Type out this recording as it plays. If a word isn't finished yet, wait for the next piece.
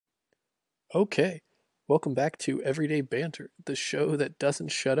Okay, welcome back to Everyday Banter, the show that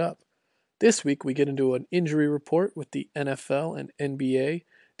doesn't shut up. This week we get into an injury report with the NFL and NBA,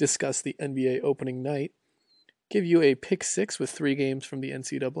 discuss the NBA opening night, give you a pick six with 3 games from the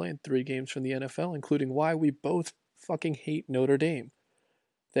NCAA and 3 games from the NFL, including why we both fucking hate Notre Dame.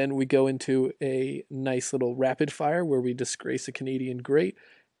 Then we go into a nice little rapid fire where we disgrace a Canadian great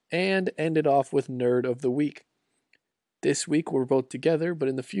and end it off with Nerd of the Week. This week we're both together, but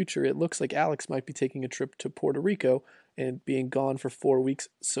in the future it looks like Alex might be taking a trip to Puerto Rico and being gone for 4 weeks.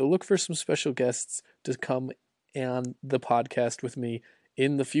 So look for some special guests to come on the podcast with me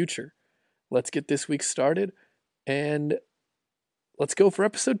in the future. Let's get this week started and let's go for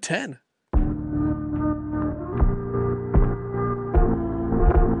episode 10.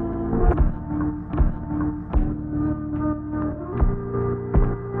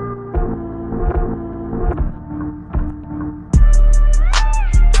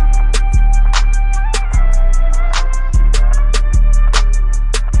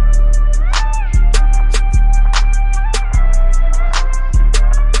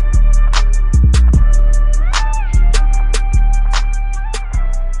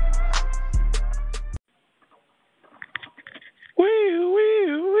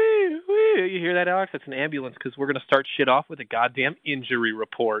 Alex, it's an ambulance because we're going to start shit off with a goddamn injury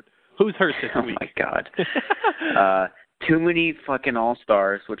report. Who's hurt this week? Oh, my God. Too many fucking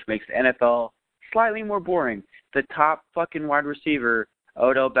all-stars, which makes the NFL slightly more boring. The top fucking wide receiver,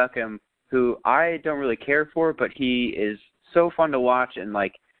 Odell Beckham, who I don't really care for, but he is so fun to watch and,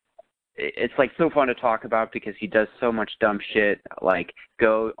 it's, so fun to talk about because he does so much dumb shit, like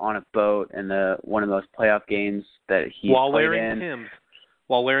go on a boat in one of those playoff games that he played in.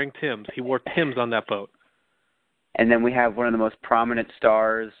 While wearing Timbs. He wore Timbs on that boat. And then we have one of the most prominent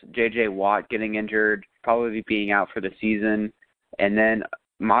stars, J.J. Watt, getting injured, probably being out for the season. And then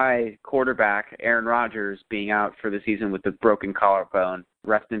my quarterback, Aaron Rodgers, being out for the season with a broken collarbone.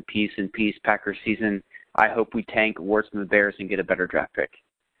 Rest in peace, Packers season. I hope we tank worse than the Bears and get a better draft pick.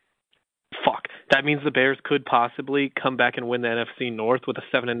 Fuck. That means the Bears could possibly come back and win the NFC North with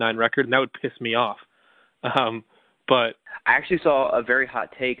a 7-9 record, and that would piss me off. But I actually saw a very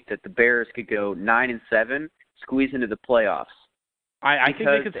hot take that the Bears could go 9-7, squeeze into the playoffs. I think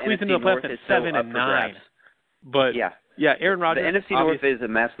they could squeeze into the playoffs at 7-9. But yeah, Aaron Rodgers. The NFC North is a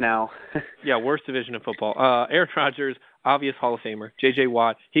mess now. Yeah, worst division in football. Aaron Rodgers, obvious Hall of Famer. J.J.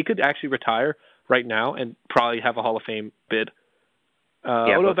 Watt, he could actually retire right now and probably have a Hall of Fame bid.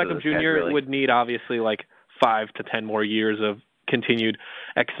 Odell Beckham Jr. would need obviously 5 to 10 more years of continued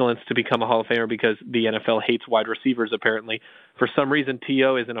excellence to become a Hall of Famer because the NFL hates wide receivers apparently. For some reason,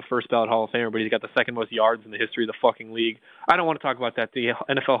 T.O. isn't a first ballot Hall of Famer, but he's got the second most yards in the history of the fucking league. I don't want to talk about that. The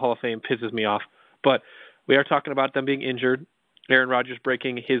NFL Hall of Fame pisses me off. But we are talking about them being injured. Aaron Rodgers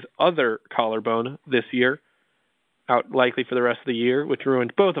breaking his other collarbone this year, out likely for the rest of the year, which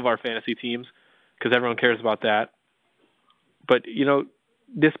ruined both of our fantasy teams because everyone cares about that. But,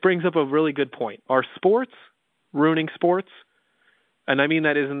 this brings up a really good point. Are sports ruining sports? And I mean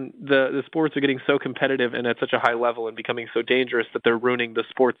that isn't the sports are getting so competitive and at such a high level and becoming so dangerous that they're ruining the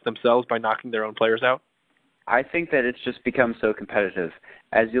sports themselves by knocking their own players out? I think that it's just become so competitive.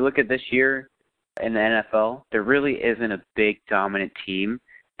 As you look at this year in the NFL, there really isn't a big dominant team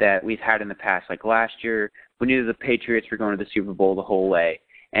that we've had in the past. Like last year, we knew the Patriots were going to the Super Bowl the whole way.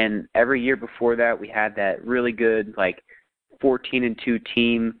 And every year before that, we had that really good 14-2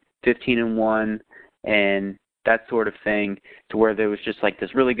 team, 15-1, and that sort of thing, to where there was just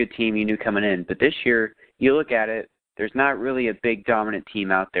this really good team you knew coming in. But this year, you look at it, there's not really a big dominant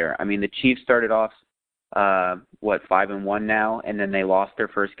team out there. I mean, the Chiefs started off, 5-1 now, and then they lost their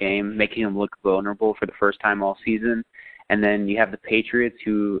first game, making them look vulnerable for the first time all season. And then you have the Patriots,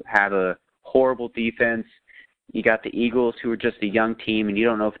 who have a horrible defense. You got the Eagles, who are just a young team, and you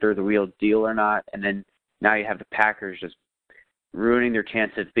don't know if they're the real deal or not. And then now you have the Packers just ruining their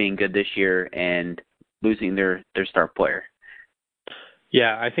chance of being good this year and losing their star player.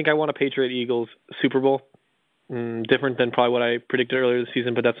 Yeah, I think I want a Patriot-Eagles Super Bowl. Different than probably what I predicted earlier this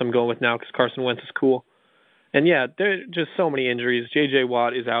season, but that's what I'm going with now because Carson Wentz is cool. And yeah, there are just so many injuries. J.J.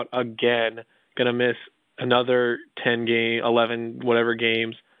 Watt is out again, going to miss another 10 game, 11, whatever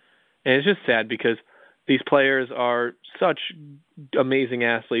games. And it's just sad because these players are such amazing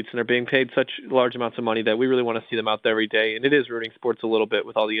athletes and are being paid such large amounts of money that we really want to see them out there every day. And it is ruining sports a little bit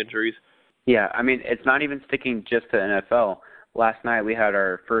with all the injuries. Yeah, I mean, it's not even sticking just to NFL. Last night we had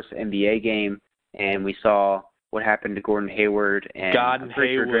our first NBA game, and we saw what happened to Gordon Hayward. And I'm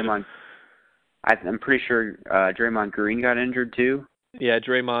pretty sure Draymond Green got injured too. Yeah,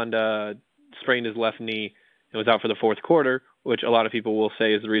 Draymond sprained his left knee and was out for the fourth quarter, which a lot of people will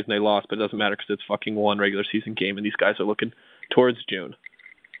say is the reason they lost, but it doesn't matter because it's fucking one regular season game, and these guys are looking towards June.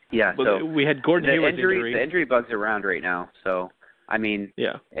 Yeah, but so we had Gordon Hayward's injury. The injury bug's around right now, so I mean,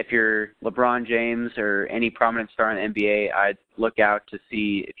 yeah. If you're LeBron James or any prominent star in the NBA, I'd look out to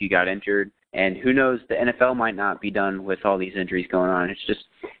see if you got injured. And who knows, the NFL might not be done with all these injuries going on. It's just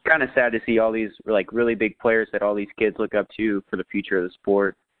kind of sad to see all these like really big players that all these kids look up to for the future of the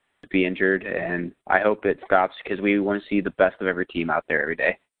sport to be injured. And I hope it stops because we want to see the best of every team out there every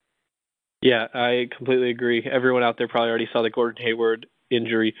day. Yeah, I completely agree. Everyone out there probably already saw the Gordon Hayward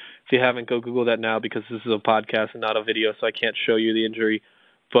injury. If you haven't, go Google that now because this is a podcast and not a video, so I can't show you the injury.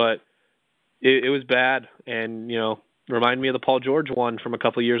 But it was bad, and, remind me of the Paul George one from a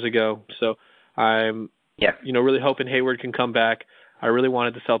couple of years ago. So I'm, really hoping Hayward can come back. I really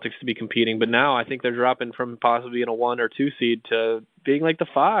wanted the Celtics to be competing, but now I think they're dropping from possibly being a 1 or 2 seed to being like the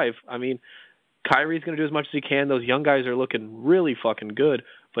 5. I mean, Kyrie's going to do as much as he can. Those young guys are looking really fucking good,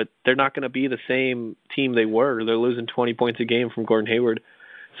 but they're not going to be the same team they were. They're losing 20 points a game from Gordon Hayward.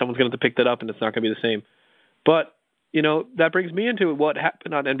 Someone's going to have to pick that up, and it's not going to be the same. But, that brings me into what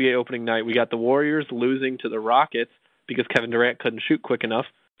happened on NBA opening night. We got the Warriors losing to the Rockets because Kevin Durant couldn't shoot quick enough,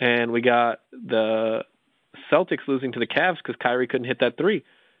 and we got the Celtics losing to the Cavs because Kyrie couldn't hit that 3.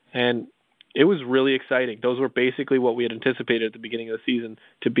 And it was really exciting. Those were basically what we had anticipated at the beginning of the season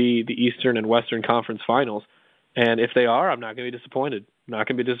to be the Eastern and Western Conference Finals. And if they are, I'm not going to be disappointed. I'm not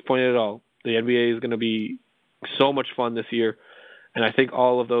going to be disappointed at all. The NBA is going to be so much fun this year. And I think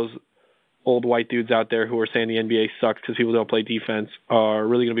all of those old white dudes out there who are saying the NBA sucks because people don't play defense are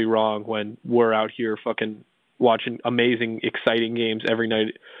really going to be wrong when we're out here fucking watching amazing, exciting games every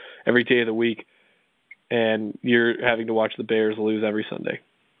night, every day of the week. And you're having to watch the Bears lose every Sunday.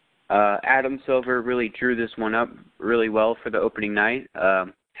 Adam Silver really drew this one up really well for the opening night,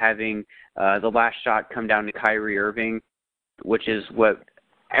 having the last shot come down to Kyrie Irving, which is what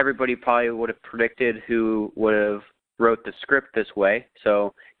everybody probably would have predicted who would have wrote the script this way.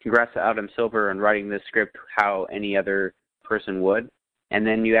 So congrats to Adam Silver on writing this script how any other person would. And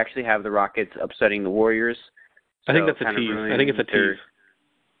then you actually have the Rockets upsetting the Warriors. I think that's a tease. I think it's a tease.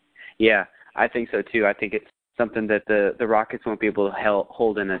 Yeah, I think so too. I think it's something that the Rockets won't be able to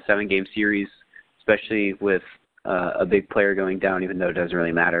hold in a 7-game series, especially with a big player going down, even though it doesn't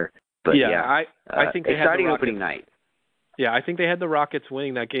really matter. But I think they exciting had the opening night. Yeah, I think they had the Rockets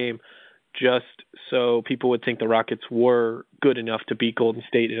winning that game just so people would think the Rockets were good enough to beat Golden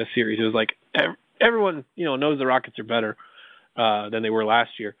State in a series. It was like everyone, knows the Rockets are better than they were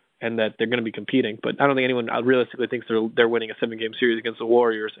last year and that they're going to be competing. But I don't think anyone realistically thinks they're winning a 7-game series against the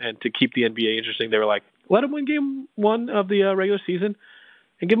Warriors. And to keep the NBA interesting, they were like, let them win game 1 of the regular season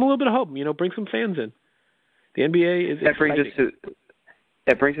and give them a little bit of hope. Bring some fans in. The NBA is exciting.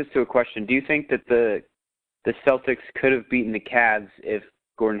 That brings us to a question. Do you think that the Celtics could have beaten the Cavs if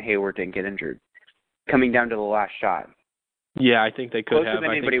Gordon Hayward didn't get injured, coming down to the last shot? Yeah, I think they could have.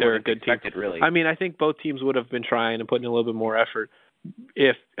 I think they're a good team. Really. I mean, I think both teams would have been trying and putting a little bit more effort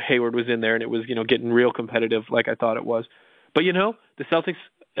if Hayward was in there and it was, getting real competitive like I thought it was. But, the Celtics,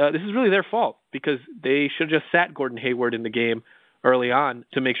 this is really their fault because they should have just sat Gordon Hayward in the game early on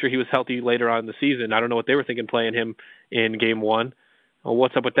to make sure he was healthy later on in the season. I don't know what they were thinking playing him in game 1. Well,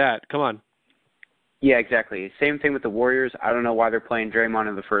 what's up with that? Come on. Yeah, exactly. Same thing with the Warriors. I don't know why they're playing Draymond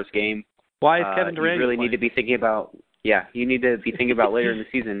in the first game. Why is Kevin Durant You really need to be thinking about you need to be thinking about later in the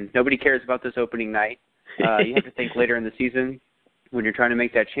season. Nobody cares about this opening night. You have to think later in the season when you're trying to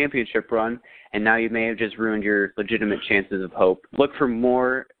make that championship run, and now you may have just ruined your legitimate chances of hope. Look for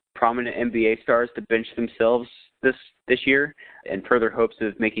more prominent NBA stars to bench themselves this year in further hopes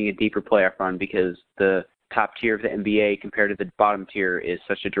of making a deeper playoff run because the top tier of the NBA compared to the bottom tier is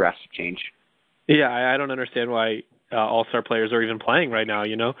such a drastic change. Yeah, I don't understand why all-star players are even playing right now,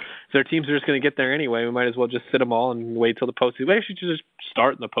 If their teams are just going to get there anyway, we might as well just sit them all and wait till the postseason. We actually should just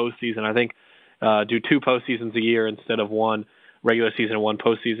start in the postseason. I think do 2 postseasons a year instead of 1 regular season and 1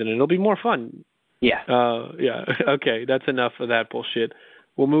 postseason, and it'll be more fun. Yeah. Yeah. Okay, that's enough of that bullshit.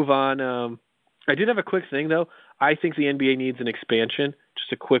 We'll move on. I did have a quick thing, though. I think the NBA needs an expansion.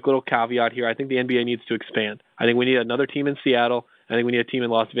 Just a quick little caveat here. I think the NBA needs to expand. I think we need another team in Seattle. I think we need a team in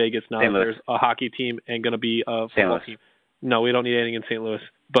Las Vegas now. There's a hockey team and going to be a football team. No, we don't need anything in St. Louis.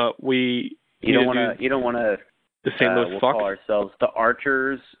 But we you don't want to the St. Louis we'll Fuck. Call ourselves the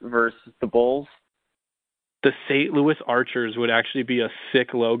Archers versus the Bulls. The St. Louis Archers would actually be a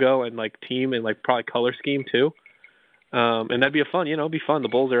sick logo and team and probably color scheme too. And that'd be fun. It'd be fun. The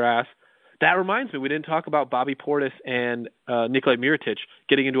Bulls are ass. That reminds me, we didn't talk about Bobby Portis and Nikola Mirotic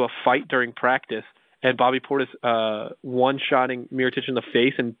getting into a fight during practice. And Bobby Portis one-shotting Mirotic in the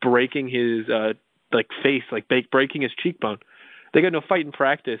face and breaking his face, breaking his cheekbone. They got no fight in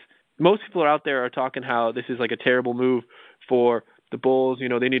practice. Most people out there are talking how this is like a terrible move for the Bulls. You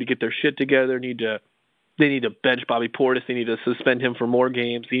know, they need to get their shit together. They need to bench Bobby Portis. They need to suspend him for more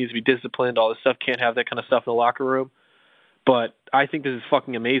games. He needs to be disciplined. All this stuff. Can't have that kind of stuff in the locker room. But I think this is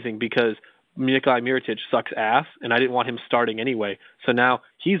fucking amazing because Nikolai Mirotic sucks ass, and I didn't want him starting anyway. So now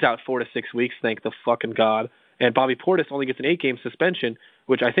he's out 4 to 6 weeks, thank the fucking God. And Bobby Portis only gets an 8-game suspension,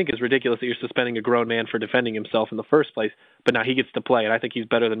 which I think is ridiculous that you're suspending a grown man for defending himself in the first place. But now he gets to play, and I think he's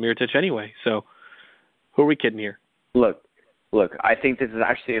better than Mirotic anyway. So who are we kidding here? Look, I think this is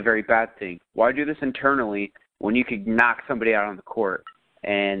actually a very bad thing. Why do this internally when you could knock somebody out on the court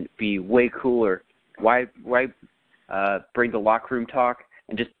and be way cooler? Why bring the locker room talk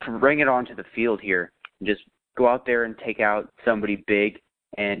and just bring it onto the field here and just go out there and take out somebody big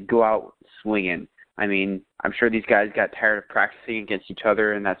and go out swinging? I mean, I'm sure these guys got tired of practicing against each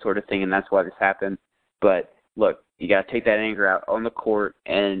other and that sort of thing, and that's why this happened. But look, you got to take that anger out on the court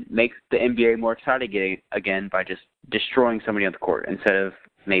and make the NBA more exciting again by just destroying somebody on the court instead of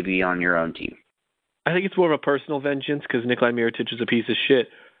maybe on your own team. I think it's more of a personal vengeance because Nikolai Mirotic is a piece of shit.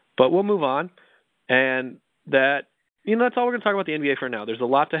 But we'll move on. And that's all we're going to talk about the NBA for now. There's a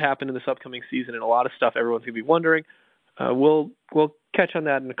lot to happen in this upcoming season and a lot of stuff everyone's going to be wondering. We'll catch on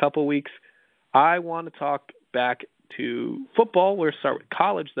that in a couple weeks. I want to talk back to football. We'll start with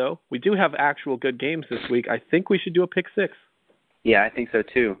college, though. We do have actual good games this week. I think we should do a pick six. Yeah, I think so,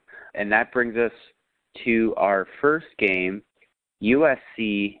 too. And that brings us to our first game,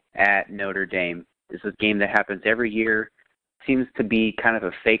 USC at Notre Dame. This is a game that happens every year. Seems to be kind of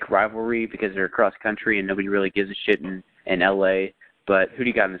a fake rivalry because they're across country and nobody really gives a shit in L.A. But who do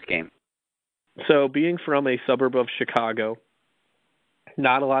you got in this game? So being from a suburb of Chicago,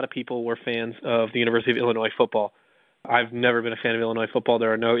 not a lot of people were fans of the University of Illinois football. I've never been a fan of Illinois football.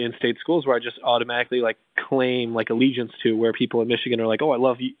 There are no in-state schools where I just automatically claim allegiance to, where people in Michigan are like, oh, I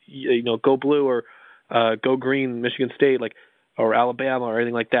love go blue or go green, Michigan State, or Alabama or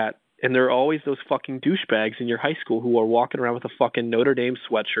anything like that. And there are always those fucking douchebags in your high school who are walking around with a fucking Notre Dame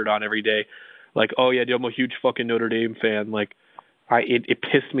sweatshirt on every day. Oh yeah, dude, I'm a huge fucking Notre Dame fan. It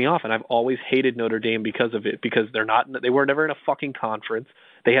pissed me off, and I've always hated Notre Dame because of it, because they were never in a fucking conference.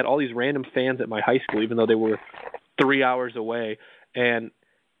 They had all these random fans at my high school, even though they were 3 hours away, and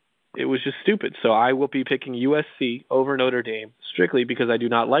it was just stupid. So I will be picking USC over Notre Dame, strictly because I do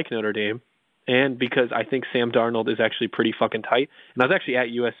not like Notre Dame, and because I think Sam Darnold is actually pretty fucking tight. And I was actually at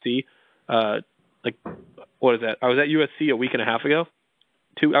USC, what is that? I was at USC a week and a half ago.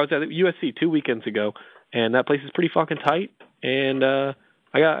 I was at USC 2 weekends ago, and that place is pretty fucking tight. And I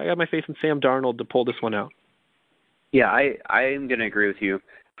got my faith in Sam Darnold to pull this one out. Yeah, I am going to agree with you.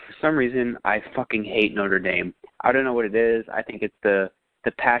 For some reason, I fucking hate Notre Dame. I don't know what it is. I think it's the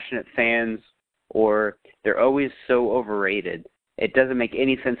passionate fans, or they're always so overrated. It doesn't make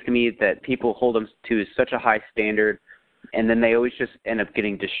any sense to me that people hold them to such a high standard, and then they always just end up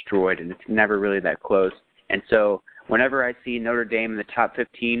getting destroyed, and it's never really that close. And so whenever I see Notre Dame in the top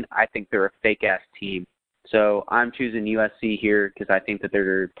 15, I think they're a fake-ass team. So I'm choosing USC here because I think that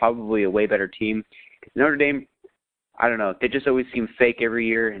they're probably a way better team. Notre Dame, I don't know, they just always seem fake every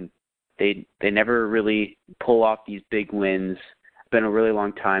year, and they never really pull off these big wins. It's been a really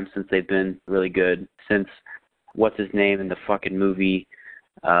long time since they've been really good, since what's his name in the fucking movie?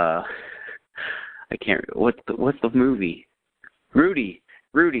 I can't. What's the movie? Rudy.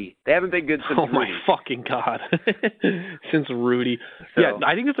 They haven't been good since Rudy. Oh my fucking God. Since Rudy. So, yeah,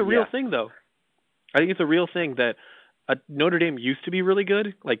 I think it's a real thing though. I think it's a real thing that Notre Dame used to be really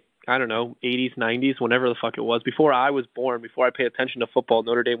good, I don't know, 80s, 90s, whenever the fuck it was. Before I was born, before I paid attention to football,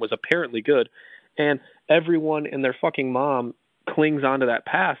 Notre Dame was apparently good. And everyone and their fucking mom clings onto that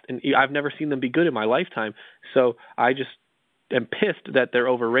past, and I've never seen them be good in my lifetime. So I just am pissed that they're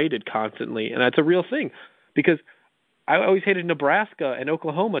overrated constantly, and that's a real thing. Because I always hated Nebraska and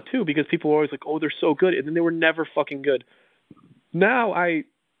Oklahoma, too, because people were always like, oh, they're so good, and then they were never fucking good. Now I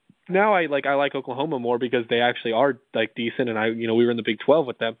like Oklahoma more because they actually are decent, and we were in the Big 12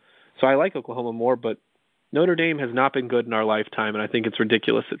 with them, so I like Oklahoma more. But Notre Dame has not been good in our lifetime, and I think it's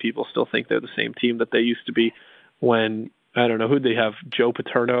ridiculous that people still think they're the same team that they used to be when, I don't know, who'd they have, Joe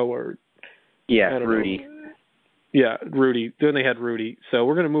Paterno or Rudy. Yeah, Rudy. Then they had Rudy. So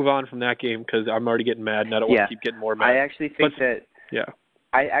we're going to move on from that game because I'm already getting mad, and I don't want to keep getting more mad. I actually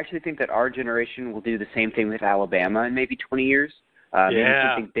think that our generation will do the same thing with Alabama in maybe 20 years. Maybe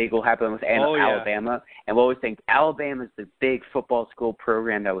something big will happen with Alabama. And we'll always think Alabama is the big football school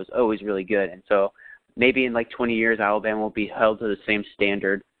program that was always really good. And so maybe in 20 years, Alabama will be held to the same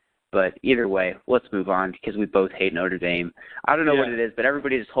standard. But either way, let's move on because we both hate Notre Dame. I don't know what it is, but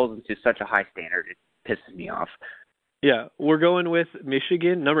everybody just holds them to such a high standard. It pisses me off. Yeah, we're going with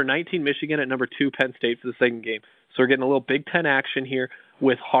Michigan, number 19 Michigan at number 2 Penn State for the second game. So we're getting a little Big Ten action here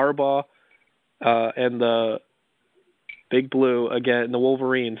with Harbaugh and the Big Blue again, the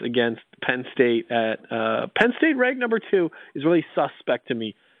Wolverines against Penn State at Penn State ranked number 2 is really suspect to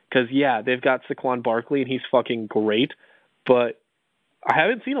me because yeah, they've got Saquon Barkley and he's fucking great, but I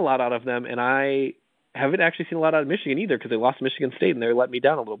haven't seen a lot out of them, and I haven't actually seen a lot out of Michigan either because they lost to Michigan State and they let me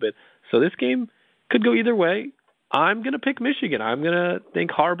down a little bit. So this game could go either way. I'm going to pick Michigan. I'm going to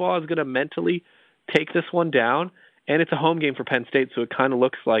think Harbaugh is going to mentally take this one down, and it's a home game for Penn State, so it kind of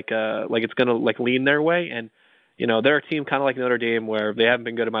looks like it's going to like lean their way. And you know, they're a team kind of like Notre Dame where they haven't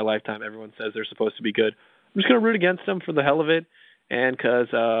been good in my lifetime. Everyone says they're supposed to be good. I'm just going to root against them for the hell of it, and because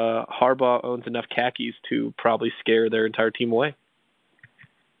Harbaugh owns enough khakis to probably scare their entire team away.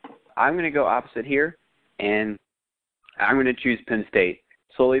 I'm going to go opposite here, and I'm going to choose Penn State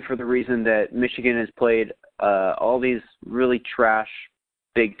solely for the reason that Michigan has played all these really trash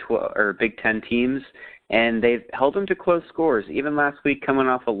Big 10 teams, and they've held them to close scores. Even last week, coming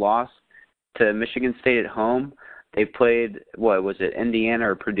off a loss to Michigan State at home, they played, what was it, Indiana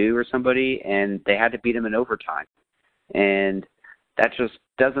or Purdue or somebody, and they had to beat them in overtime. And that just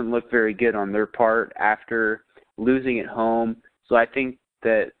doesn't look very good on their part after losing at home. So I think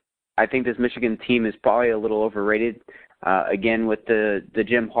this Michigan team is probably a little overrated. Again, with the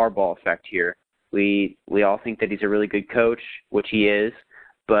Jim Harbaugh effect here. We all think that he's a really good coach, which he is,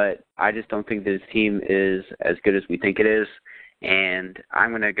 but I just don't think that his team is as good as we think it is. And I'm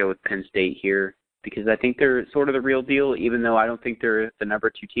going to go with Penn State here because I think they're sort of the real deal, even though I don't think they're the number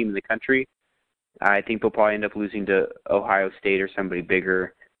 2 team in the country. I think they'll probably end up losing to Ohio State or somebody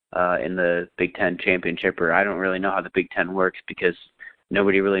bigger in the Big Ten championship, or I don't really know how the Big Ten works because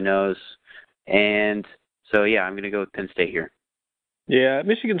nobody really knows. And so, yeah, I'm going to go with Penn State here. Yeah,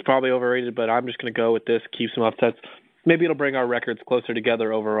 Michigan's probably overrated, but I'm just going to go with this, keep some upsets. Maybe it'll bring our records closer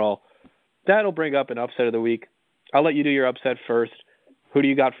together overall. That'll bring up an upset of the week. I'll let you do your upset first. Who do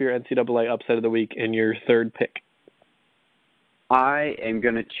you got for your NCAA upset of the week in your third pick? I am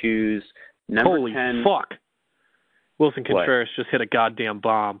going to choose number 10. Holy fuck. Wilson Contreras just hit a goddamn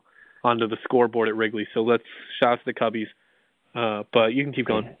bomb onto the scoreboard at Wrigley. So let's shout out to the Cubbies. But you can keep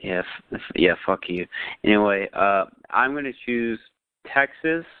going. Yeah, fuck you. Anyway, I'm going to choose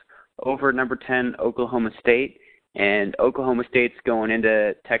Texas over number 10, Oklahoma State. And Oklahoma State's going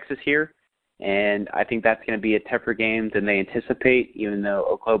into Texas here. And I think that's going to be a tougher game than they anticipate, even though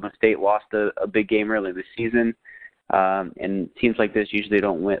Oklahoma State lost a big game early this season. And teams like this usually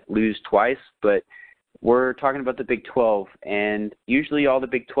don't lose twice. But we're talking about the Big 12. And usually all the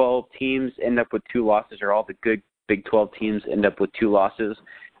Big 12 teams end up with 2 losses, or all the good Big 12 teams end up with 2 losses.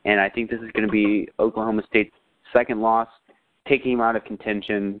 And I think this is going to be Oklahoma State's second loss, taking them out of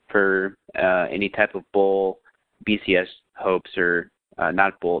contention for any type of bowl, BCS hopes, or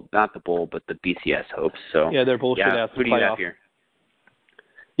not the bowl, but the BCS hopes. So yeah, they're bullshit ass. Who do you have here?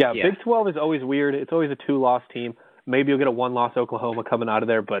 Yeah, Big 12 is always weird. It's always a 2-loss team. Maybe you'll get a 1-loss Oklahoma coming out of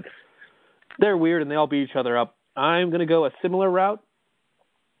there, but they're weird and they all beat each other up. I'm going to go a similar route.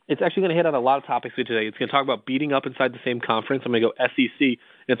 It's actually going to hit on a lot of topics today. It's going to talk about beating up inside the same conference. I'm going to go SEC. And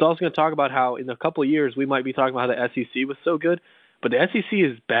it's also going to talk about how in a couple of years we might be talking about how the SEC was so good, but the SEC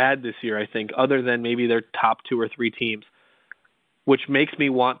is bad this year, I think, other than maybe their top 2 or 3 teams, which makes me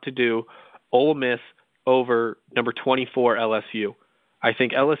want to do Ole Miss over number 24 LSU. I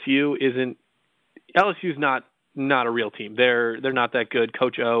think LSU's not a real team. They're not that good.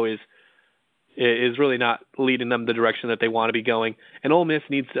 Coach O is really not leading them the direction that they want to be going. And Ole Miss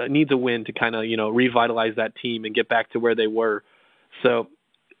needs a win to kind of, revitalize that team and get back to where they were. So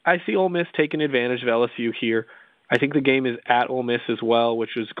I see Ole Miss taking advantage of LSU here. I think the game is at Ole Miss as well,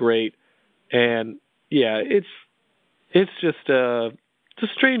 which is great. And yeah, it's just a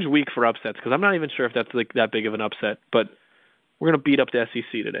strange week for upsets because I'm not even sure if that's like that big of an upset, but we're going to beat up the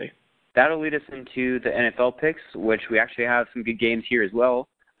SEC today. That'll lead us into the NFL picks, which we actually have some good games here as well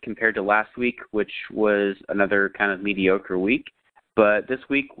compared to last week, which was another kind of mediocre week. But this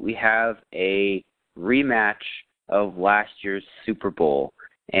week we have a rematch of last year's Super Bowl,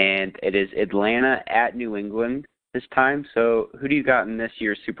 and it is Atlanta at New England this time. So who do you got in this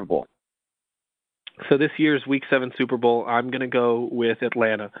year's Super Bowl? So this year's Week 7 Super Bowl, I'm going to go with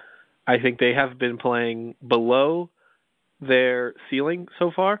Atlanta. I think they have been playing below their ceiling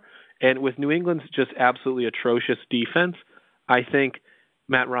so far, and with New England's just absolutely atrocious defense, I think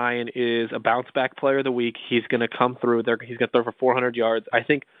Matt Ryan is a bounce-back player of the week. He's going to come through there. He's going to throw for 400 yards. I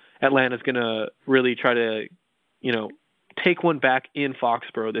think Atlanta's going to really try to, take one back in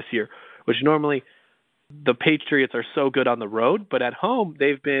Foxborough this year, which normally the Patriots are so good on the road, but at home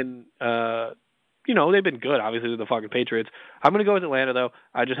they've been, they've been good, obviously, with the fucking Patriots. I'm going to go with Atlanta, though.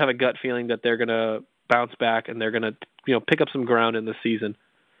 I just have a gut feeling that they're going to bounce back and they're going to, pick up some ground in this season.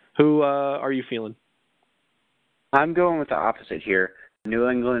 Who are you feeling? I'm going with the opposite here. New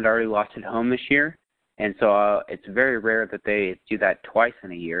England already lost at home this year, and so it's very rare that they do that twice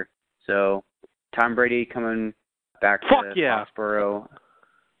in a year. So Tom Brady coming back to Foxborough.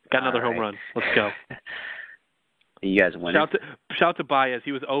 Got another home run. Let's go. You guys winning. Shout to Baez.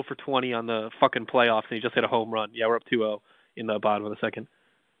 He was 0 for 20 on the fucking playoffs, and he just hit a home run. Yeah, we're up 2-0 in the bottom of the second.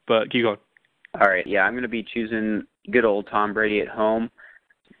 But keep going. All right, yeah, I'm going to be choosing good old Tom Brady at home.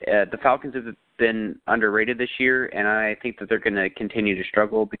 The Falcons have been underrated this year, and I think that they're going to continue to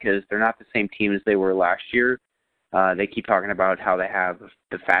struggle because they're not the same team as they were last year. They keep talking about how they have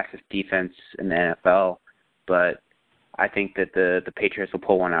the fastest defense in the NFL, but I think that the Patriots will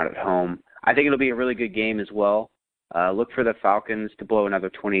pull one out at home. I think it'll be a really good game as well. Look for the Falcons to blow another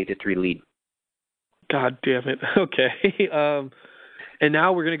 28-3 lead. God damn it. Okay. And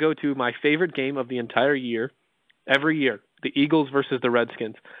now we're going to go to my favorite game of the entire year, every year, the Eagles versus the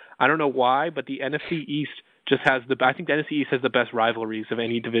Redskins. I don't know why, but the NFC East I think the NFC East has the best rivalries of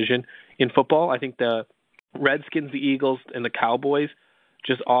any division in football. I think the Redskins, the Eagles, and the Cowboys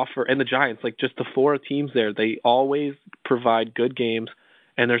just offer, and the Giants, like just the four teams there, they always provide good games,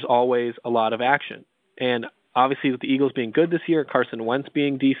 and there's always a lot of action. And obviously with the Eagles being good this year, Carson Wentz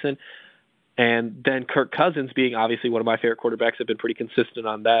being decent, and then Kirk Cousins being obviously one of my favorite quarterbacks, have been pretty consistent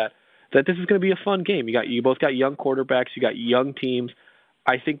on that this is going to be a fun game. You both got young quarterbacks, you got young teams.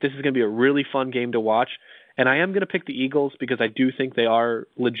 I think this is going to be a really fun game to watch, and I am going to pick the Eagles because I do think they are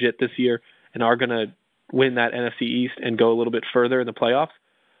legit this year and are going to win that NFC East and go a little bit further in the playoffs.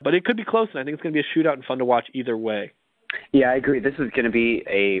 But it could be close, and I think it's going to be a shootout and fun to watch either way. Yeah, I agree. This is going to be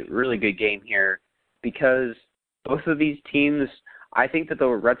a really good game here because both of these teams, I think that the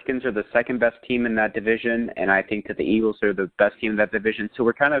Redskins are the second best team in that division, and I think that the Eagles are the best team in that division. So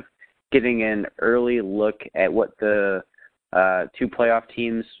we're kind of getting an early look at what the two playoff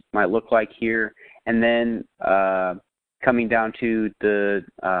teams might look like here. And then coming down to the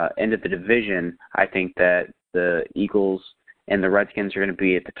end of the division, I think that the Eagles and the Redskins are going to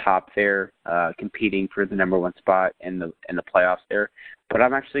be at the top there, competing for the number one spot in the playoffs there. But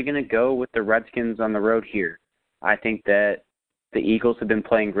I'm actually going to go with the Redskins on the road here. I think that the Eagles have been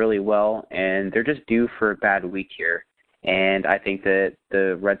playing really well, and they're just due for a bad week here. And I think that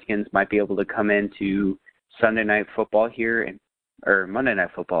the Redskins might be able to come into Sunday Night Football here, or Monday Night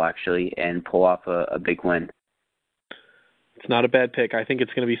Football actually, and pull off a big win. It's not a bad pick. I think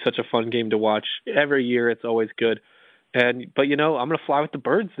it's going to be such a fun game to watch. Every year it's always good. But I'm going to fly with the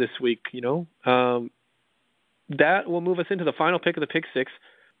Birds this week, That will move us into the final pick of the Pick Six.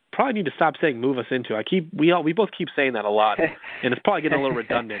 Probably need to stop saying move us into. We both keep saying that a lot, and it's probably getting a little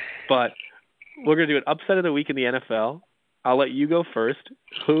redundant. But we're going to do an upset of the week in the NFL. I'll let you go first.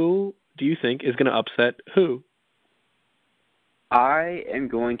 Who do you think is going to upset who? I am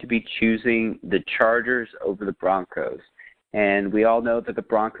going to be choosing the Chargers over the Broncos. And we all know that the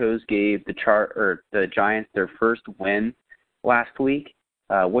Broncos gave the Giants their first win last week,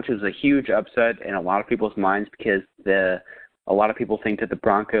 which was a huge upset in a lot of people's minds because a lot of people think that the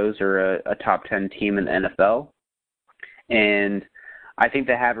Broncos are a top 10 team in the NFL. And I think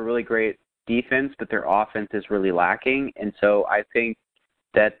they have a really great defense, but their offense is really lacking. And so I think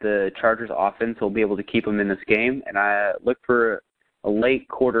that the Chargers offense will be able to keep them in this game. And I look for a late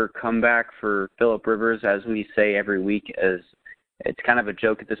quarter comeback for Phillip Rivers, as we say every week, as it's kind of a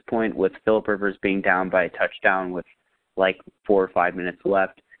joke at this point with Phillip Rivers being down by a touchdown with like 4 or 5 minutes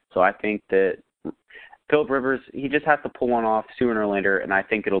left. So I think that Phillip Rivers, he just has to pull one off sooner or later, and I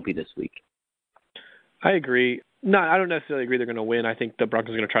think it'll be this week. I agree. No, I don't necessarily agree they're going to win. I think the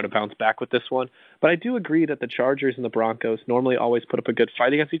Broncos are going to try to bounce back with this one. But I do agree that the Chargers and the Broncos normally always put up a good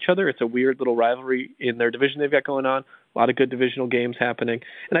fight against each other. It's a weird little rivalry in their division they've got going on. A lot of good divisional games happening.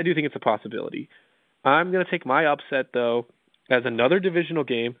 And I do think it's a possibility. I'm going to take my upset, though, as another divisional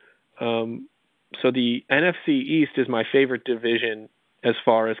game. So the NFC East is my favorite division as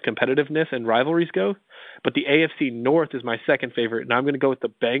far as competitiveness and rivalries go. But the AFC North is my second favorite, and I'm going to go with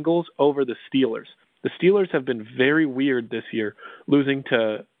the Bengals over the Steelers. The Steelers have been very weird this year, losing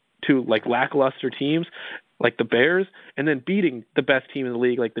to like lackluster teams like the Bears and then beating the best team in the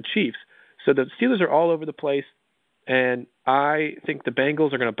league like the Chiefs. So the Steelers are all over the place, and I think the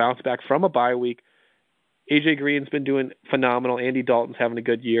Bengals are going to bounce back from a bye week. A.J. Green's been doing phenomenal. Andy Dalton's having a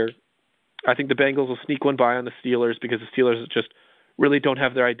good year. I think the Bengals will sneak one by on the Steelers because the Steelers just really don't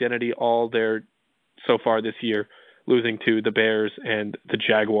have their identity all there so far this year, losing to the Bears and the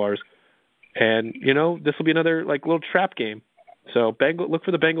Jaguars. And, this will be another little trap game. So look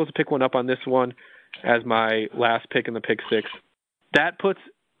for the Bengals to pick one up on this one. as my last pick in the pick six. That puts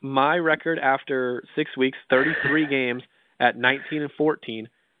my record after 6 weeks, 33 games, at 19-14,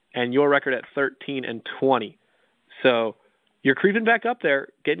 and your record at 13-20. So you're creeping back up there,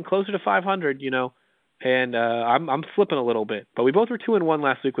 getting closer to 500, and I'm slipping a little bit. But we both were 2-1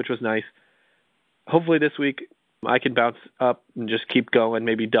 last week, which was nice. Hopefully this week I can bounce up and just keep going,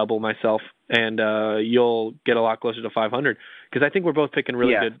 maybe double myself, and you'll get a lot closer to 500, because I think we're both picking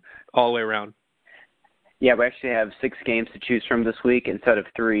really good all the way around. Yeah, we actually have 6 games to choose from this week instead of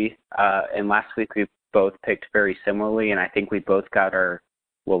 3. And last week we both picked very similarly, and I think we both got our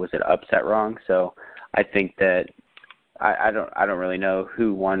upset wrong. So I think that I don't really know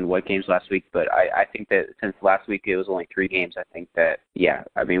who won what games last week, but I think that since last week it was only 3 games, I think that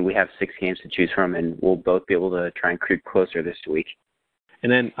we have 6 games to choose from, and we'll both be able to try and creep closer this week.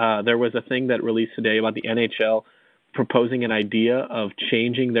 And then there was a thing that released today about the NHL proposing an idea of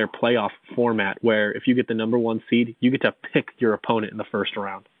changing their playoff format, where if you get the number 1 seed, you get to pick your opponent in the first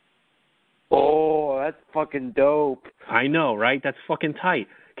round. Oh, that's fucking dope. I know, right? That's fucking tight.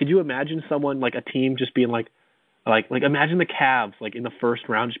 Could you imagine someone, like a team, just being like imagine the Cavs, like, in the first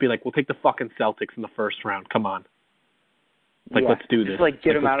round, just be like, we'll take the fucking Celtics in the first round. Come on. Let's do this. Let's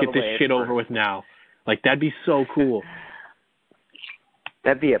get this shit over with now. Like, that'd be so cool.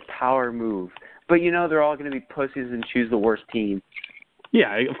 That'd be a power move. But, they're all going to be pussies and choose the worst team.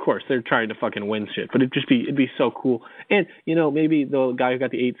 Yeah, of course. They're trying to fucking win shit. But it'd be so cool. And, maybe the guy who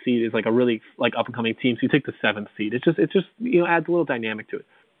got the 8th seed is, like, a really, like, up-and-coming team, so you take the 7th seed. It just adds a little dynamic to it.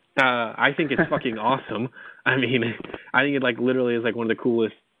 I think it's fucking awesome. I mean, I think it, like, literally is, like, one of the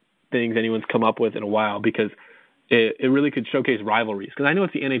coolest things anyone's come up with in a while, because it really could showcase rivalries. Because I know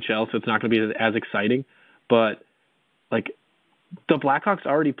it's the NHL, so it's not going to be as exciting. But, like, the Blackhawks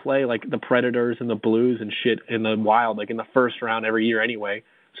already play, like, the Predators and the Blues and shit in the Wild, like, in the first round every year anyway.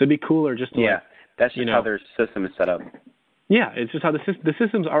 So it'd be cooler just to, that's just how their system is set up. Yeah, it's just how the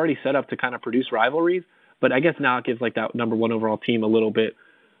system's already set up to kind of produce rivalries. But I guess now it gives, like, that number 1 overall team a little bit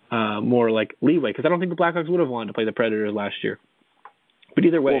more, like, leeway. Because I don't think the Blackhawks would have wanted to play the Predators last year. But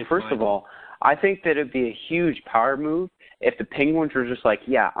either way, well, first of all, I think that it'd be a huge power move if the Penguins were just like,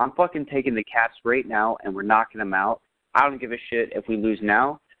 yeah, I'm fucking taking the Caps right now and we're knocking them out. I don't give a shit if we lose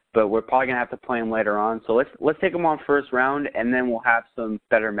now, but we're probably going to have to play them later on. So let's take them on first round, and then we'll have some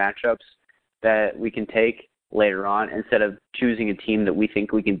better matchups that we can take later on instead of choosing a team that we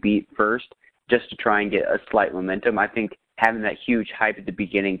think we can beat first just to try and get a slight momentum. I think having that huge hype at the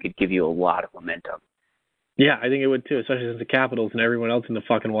beginning could give you a lot of momentum. Yeah, I think it would too, especially since the Capitals and everyone else in the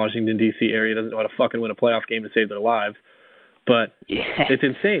fucking Washington, D.C. area doesn't know how to fucking win a playoff game to save their lives. But It's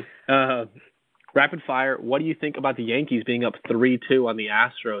insane. Rapid fire, what do you think about the Yankees being up 3-2 on the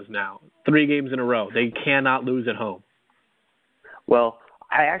Astros now? 3 games in a row. They cannot lose at home. Well,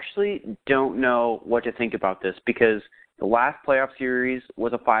 I actually don't know what to think about this, because the last playoff series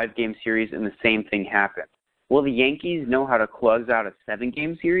was a 5-game series and the same thing happened. Will the Yankees know how to close out a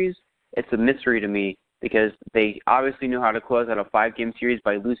 7-game series? It's a mystery to me, because they obviously know how to close out a 5-game series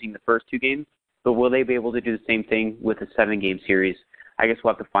by losing the first 2 games, but will they be able to do the same thing with a 7-game series? I guess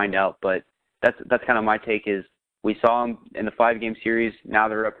we'll have to find out, but that's kind of my take. Is we saw them in the 5-game series, now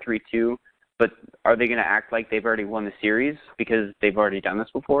they're up 3-2, but are they going to act like they've already won the series because they've already done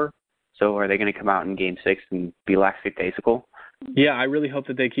this before? So are they going to come out in Game 6 and be lackadaisical? Yeah, I really hope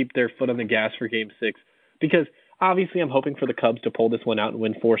that they keep their foot on the gas for Game 6, because obviously I'm hoping for the Cubs to pull this one out and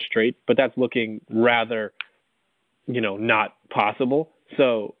win 4 straight, but that's looking rather, not possible.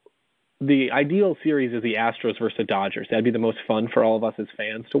 So the ideal series is the Astros versus the Dodgers. That'd be the most fun for all of us as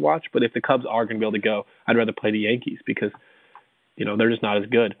fans to watch. But if the Cubs are going to be able to go, I'd rather play the Yankees because, they're just not as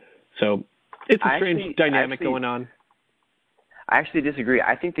good. So it's a strange dynamic going on. I actually disagree.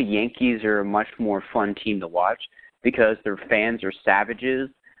 I think the Yankees are a much more fun team to watch because their fans are savages.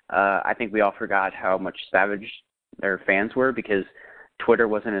 I think we all forgot how much savage their fans were because Twitter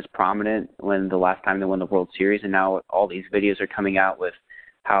wasn't as prominent when the last time they won the World Series, and now all these videos are coming out with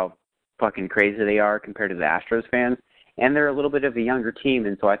how fucking crazy they are compared to the Astros fans. And they're a little bit of a younger team,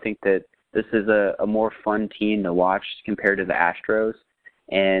 and so I think that this is a more fun team to watch compared to the Astros.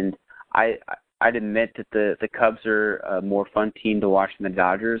 And I'd admit that the Cubs are a more fun team to watch than the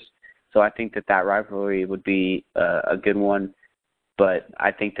Dodgers. So I think that rivalry would be a good one. But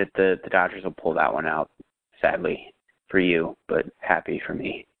I think that the Dodgers will pull that one out, sadly for you, but happy for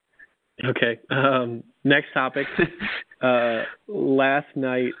me. Okay. Next topic. Last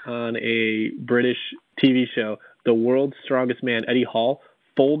night on a British TV show, the world's strongest man, Eddie Hall,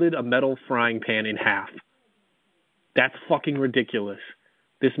 folded a metal frying pan in half. That's fucking ridiculous.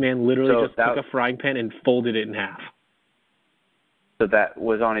 This man literally took a frying pan and folded it in half. So that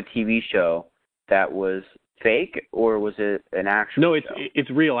was on a TV show that was fake, or was it an actual? No, it's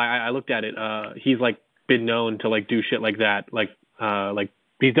real. I looked at it. He's like been known to like do shit like that. Like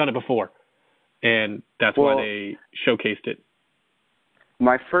he's done it before, and that's why they showcased it.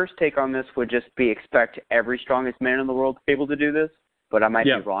 My first take on this would just be expect every strongest man in the world to be able to do this, but I might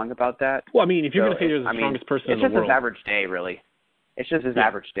be wrong about that. Well, I mean, if you're going to say there's the strongest person in the world. It's just his average day, really. It's just his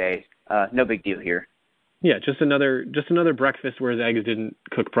average day. No big deal here. Yeah, just another breakfast where his eggs didn't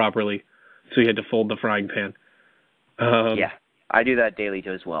cook properly, so he had to fold the frying pan. Yeah, I do that daily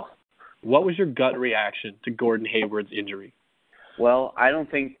too as well. What was your gut reaction to Gordon Hayward's injury? Well, I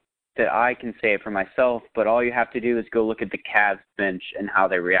don't think that I can say it for myself, but all you have to do is go look at the Cavs bench and how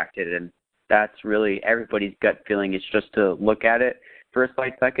they reacted, and that's really everybody's gut feeling. It's just to look at it for a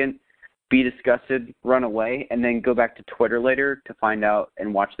slight second, be disgusted, run away, and then go back to Twitter later to find out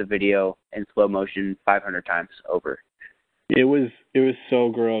and watch the video in slow motion 500 times over. It was so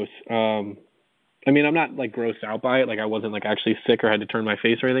gross. I mean, I'm not like grossed out by it. Like I wasn't like actually sick or had to turn my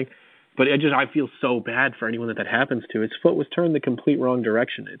face or anything. But I feel so bad for anyone that happens to. His foot was turned the complete wrong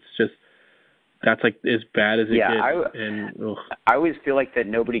direction. It's just, that's like as bad as it gets. I always feel like that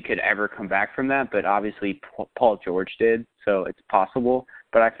nobody could ever come back from that, but obviously Paul George did, so it's possible.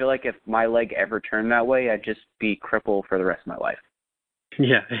 But I feel like if my leg ever turned that way, I'd just be crippled for the rest of my life.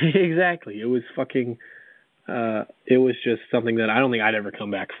 Yeah, exactly. It was fucking, it was just something that I don't think I'd ever come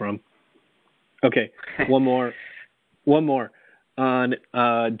back from. Okay, one more. On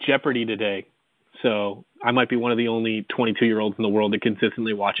Jeopardy today. So I might be one of the only 22-year-olds in the world that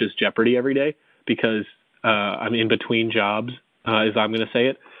consistently watches Jeopardy every day because I'm in between jobs, as I'm going to say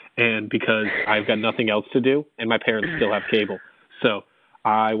it, and because I've got nothing else to do, and my parents still have cable. So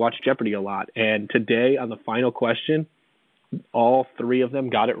I watch Jeopardy a lot. And today, on the final question, all three of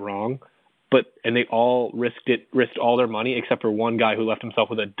them got it wrong, and they all risked all their money except for one guy who left himself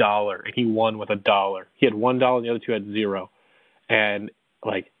with $1, and he won with $1. He had $1, and the other two had $0. And,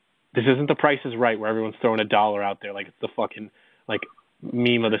 like, this isn't The Price is Right where everyone's throwing $1 out there like it's the fucking, like,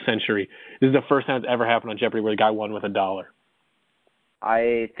 meme of the century. This is the first time it's ever happened on Jeopardy where the guy won with $1.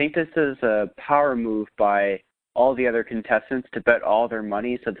 I think this is a power move by all the other contestants to bet all their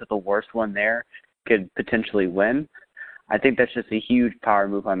money so that the worst one there could potentially win. I think that's just a huge power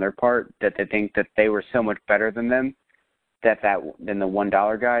move on their part, that they think that they were so much better than them, than the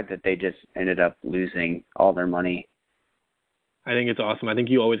 $1 guy, that they just ended up losing all their money. I think it's awesome. I think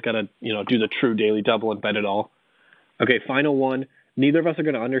you always got to, do the true daily double and bet it all. Okay, final one. Neither of us are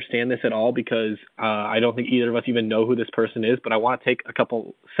going to understand this at all because I don't think either of us even know who this person is, but I want to take a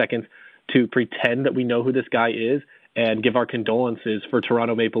couple seconds to pretend that we know who this guy is and give our condolences for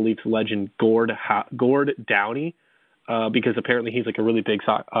Toronto Maple Leafs legend Gord Downie, because apparently he's like a really big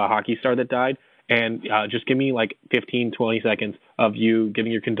hockey star that died. And just give me like 15, 20 seconds of you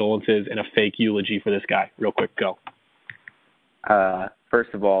giving your condolences and a fake eulogy for this guy. Real quick, go.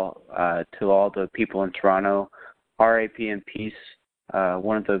 First of all, to all the people in Toronto, RIP in peace.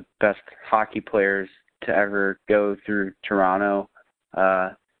 One of the best hockey players to ever go through Toronto.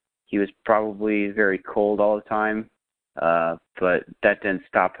 He was probably very cold all the time, but that didn't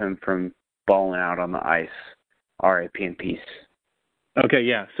stop him from balling out on the ice. RIP in peace. Okay,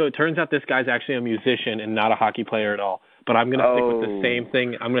 yeah. So it turns out this guy's actually a musician and not a hockey player at all. But I'm going to stick with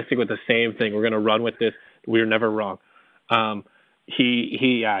the same thing. We're going to run with this. We're never wrong.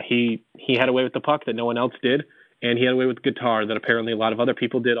 He had a way with the puck that no one else did, and he had a way with guitar that apparently a lot of other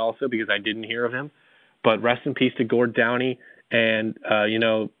people did also because I didn't hear of him. But rest in peace to Gord Downie, and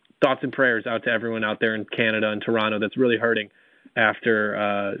thoughts and prayers out to everyone out there in Canada and Toronto that's really hurting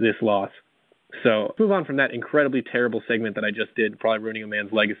after this loss. So let's move on from that incredibly terrible segment that I just did, probably ruining a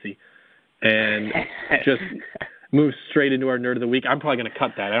man's legacy, and just move straight into our Nerd of the Week. I'm probably going to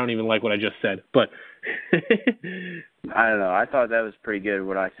cut that. I don't even like what I just said, but I don't know. I thought that was pretty good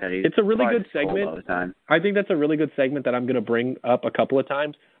what I said. It's a really good segment. All the time. I think that's a really good segment that I'm going to bring up a couple of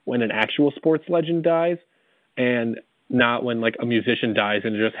times when an actual sports legend dies, and not when like a musician dies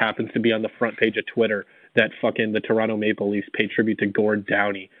and it just happens to be on the front page of Twitter that fucking the Toronto Maple Leafs paid tribute to Gord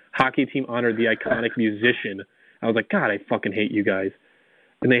Downie. Hockey team honored the iconic musician. I was like, God, I fucking hate you guys.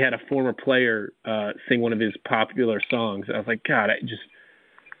 And they had a former player sing one of his popular songs. I was like, God,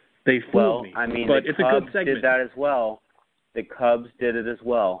 they fooled me. I mean, but the it's Cubs a good segment. did that as well. The Cubs did it as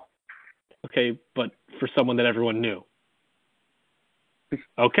well. Okay, but for someone that everyone knew.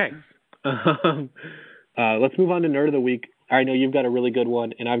 Okay. Let's move on to Nerd of the Week. I know you've got a really good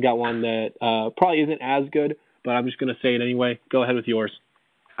one, and I've got one that probably isn't as good, but I'm just going to say it anyway. Go ahead with yours.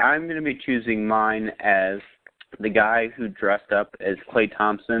 I'm going to be choosing mine as the guy who dressed up as Klay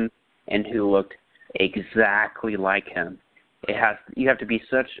Thompson and who looked exactly like him. You have to be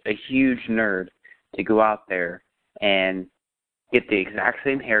such a huge nerd to go out there and get the exact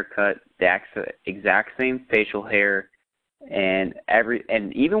same haircut, the exact same facial hair, and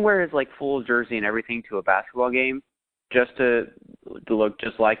even wear his like full jersey and everything to a basketball game, just to look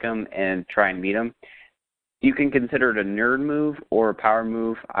just like him and try and meet him. You can consider it a nerd move or a power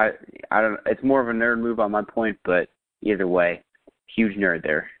move. I don't. It's more of a nerd move on my point, but either way, huge nerd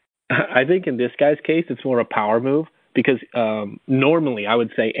there. I think in this guy's case, it's more a power move because normally I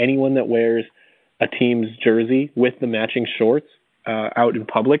would say anyone that wears a team's jersey with the matching shorts out in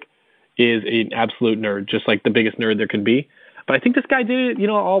public is an absolute nerd, just like the biggest nerd there can be. But I think this guy did it,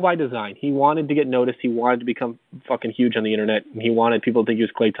 all by design. He wanted to get noticed. He wanted to become fucking huge on the internet. And he wanted people to think he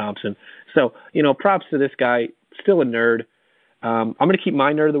was Klay Thompson. So, props to this guy. Still a nerd. I'm going to keep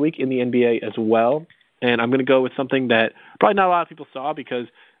my nerd of the week in the NBA as well. And I'm going to go with something that probably not a lot of people saw because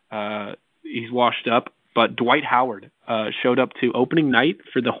he's washed up. But Dwight Howard showed up to opening night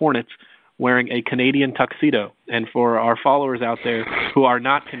for the Hornets wearing a Canadian tuxedo. And for our followers out there who are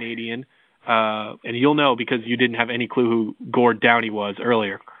not Canadian, and you'll know because you didn't have any clue who Gord Downey was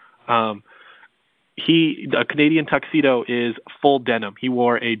earlier. A Canadian tuxedo is full denim. He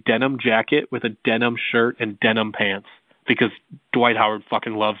wore a denim jacket with a denim shirt and denim pants because Dwight Howard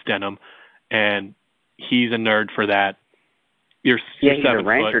fucking loves denim, and he's a nerd for that. He's a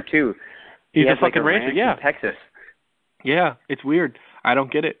rancher too. He's a fucking rancher, in Texas. Yeah, it's weird. I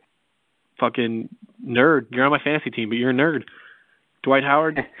don't get it. Fucking nerd. You're on my fantasy team, but you're a nerd. Dwight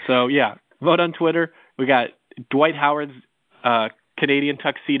Howard. So, yeah, vote on Twitter. We got Dwight Howard's Canadian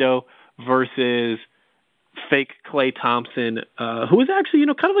tuxedo versus fake Klay Thompson, who is actually,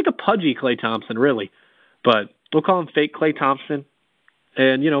 kind of like a pudgy Klay Thompson, really. But we'll call him fake Klay Thompson.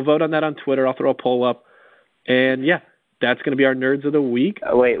 And, vote on that on Twitter. I'll throw a poll up. And, yeah, that's going to be our Nerds of the Week.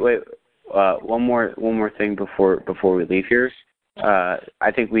 Wait. One more thing before we leave here.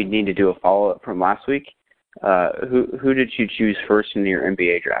 I think we need to do a follow-up from last week. Who did you choose first in your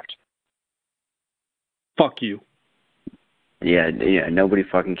NBA draft? Fuck you. Yeah, nobody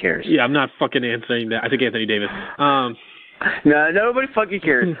fucking cares. Yeah, I'm not fucking answering that. I think Anthony Davis. No, nobody fucking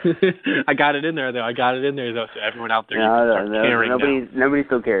cares. I got it in there, though. So everyone out there caring nobody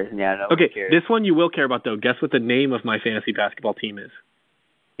still cares. Yeah, nobody cares. This one you will care about, though. Guess what the name of my fantasy basketball team is?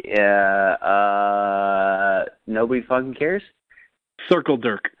 Yeah, nobody fucking cares? Circle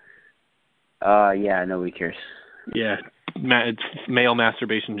Dirk. Yeah, nobody cares. Yeah, it's male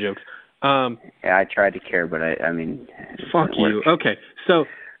masturbation jokes. Yeah, I tried to care, but I mean, fuck you. Okay, so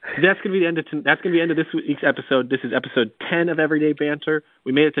that's gonna be the end of this week's episode. This is episode 10 of Everyday Banter.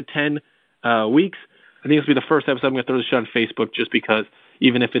 We made it to 10 weeks. I think this will be the first episode. I'm gonna throw this shit on Facebook just because,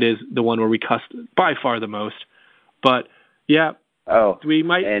 even if it is the one where we cussed by far the most. But yeah. Oh. We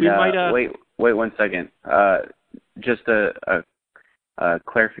might. Wait 1 second. Just a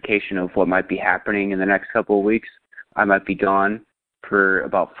clarification of what might be happening in the next couple of weeks. I might be gone for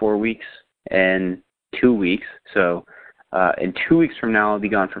about 4 weeks and 2 weeks. So in 2 weeks from now, I'll be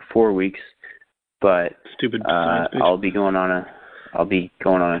gone for 4 weeks. But I'll be going on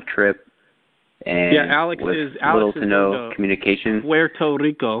a trip. And Alex is little to no communication. Puerto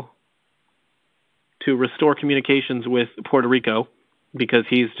Rico to restore communications with Puerto Rico because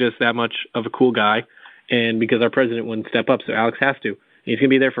he's just that much of a cool guy. And because our president wouldn't step up, so Alex has to. He's going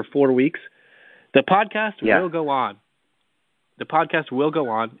to be there for 4 weeks. The podcast will go on.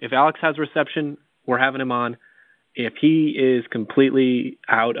 If Alex has reception, we're having him on. If he is completely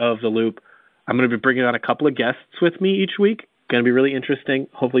out of the loop, I'm going to be bringing on a couple of guests with me each week. Going to be really interesting.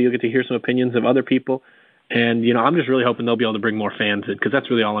 Hopefully you'll get to hear some opinions of other people. And, I'm just really hoping they'll be able to bring more fans in because that's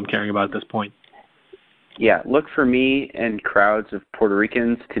really all I'm caring about at this point. Yeah, look for me and crowds of Puerto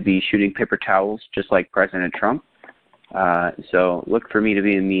Ricans to be shooting paper towels just like President Trump. So look for me to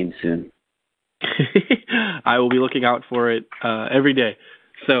be a meme soon. I will be looking out for it every day.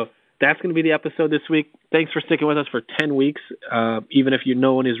 So that's going to be the episode this week. Thanks for sticking with us for 10 weeks. Even if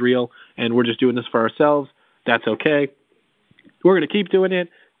no one is real and we're just doing this for ourselves, that's okay. We're going to keep doing it.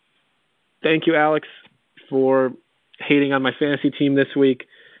 Thank you, Alex, for hating on my fantasy team this week.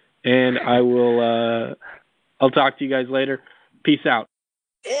 And I'll talk to you guys later. Peace out.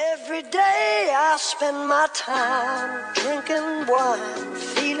 Every day I spend my time drinking wine,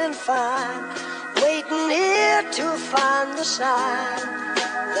 feeling fine, waiting here to find the sign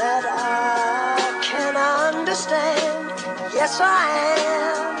that I can understand. Yes, I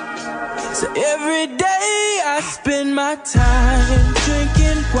am. So every day I spend my time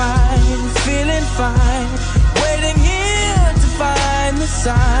drinking wine, feeling fine, waiting here to find the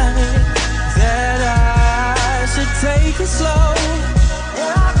sign that I should take it slow.